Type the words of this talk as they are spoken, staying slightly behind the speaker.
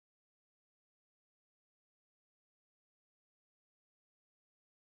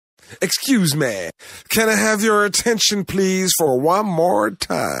Excuse me, can I have your attention please for one more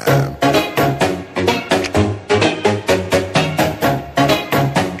time?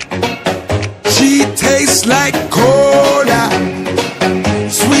 She tastes like cola,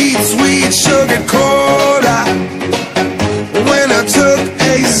 sweet, sweet sugar cola. When I took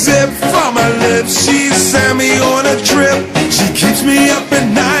a sip from her lips, she sent me on a trip. She keeps me up at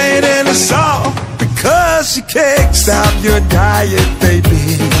night and it's all because she can't stop your diet, baby.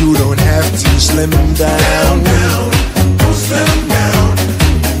 You don't have to slim down. Don't slim down.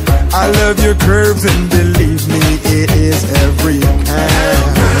 I love your curves and believe me, it is every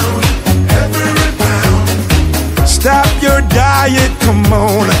pound. Every pound. Stop your diet, come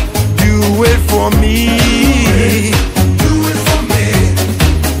on, do it for me. Do it for me.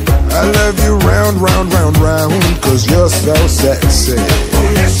 I love you round, round, round, round, cause you're so sexy.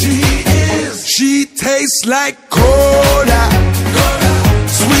 Oh yes, she is. She tastes like cola,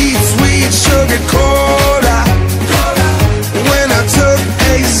 sweet, sweet sugar cola. When I took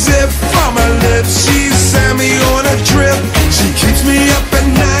a sip from her lips, she sent me on a trip. She keeps me up at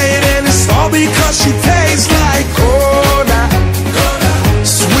night and it's all because she tastes like cola,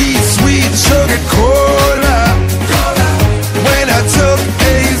 sweet, sweet sugar cola. When I took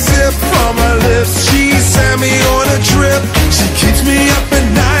a sip from her lips, she sent me on a trip. She keeps me up at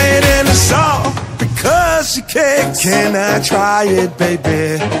night and it's all because she can't. Can I try it,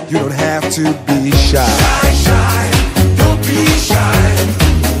 baby? You don't have to be shy. Shy, shy, don't be shy.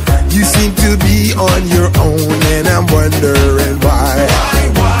 You seem to be on your own and I'm wondering why.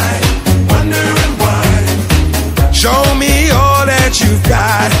 Why, wondering why. Show me all that you've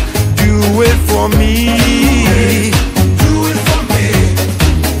got. Do it for me. Do it for me.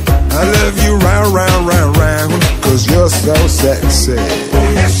 I love you round, round, round, round, cause you're so sexy.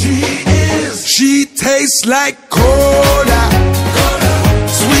 Oh yes, she is. She tastes like cola,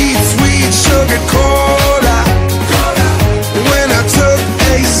 sweet, sweet sugar cola. When I took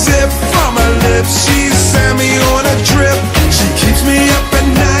a sip from her lips, she sent me on a trip. She keeps me up at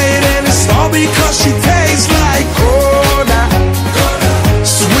night and it's all because she tastes like cola,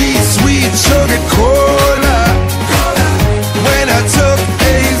 sweet, sweet sugar cola. When I took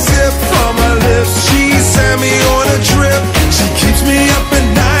a sip from her lips, she sent me on a trip. She keeps me up at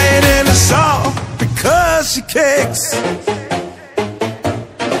night and it's all because she kicks.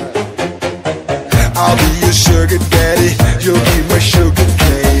 I'll be your sugar daddy, you'll be my sugar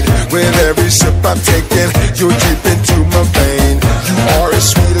cane. With every sip I'm taking, you're deep into my vein. You are as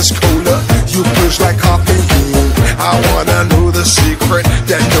sweet as cola, you push like caffeine. I wanna know the secret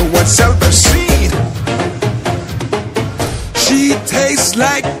that no one's ever seen. She tastes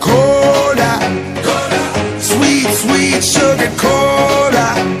like cola, sweet, sweet sugar cola.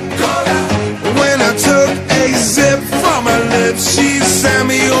 When I took a sip from her lips, she sent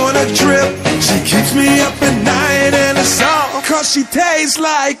me on a trip. She keeps me up at night and it's all cause she tastes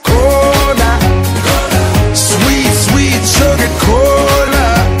like cola, sweet, sweet sugar cola.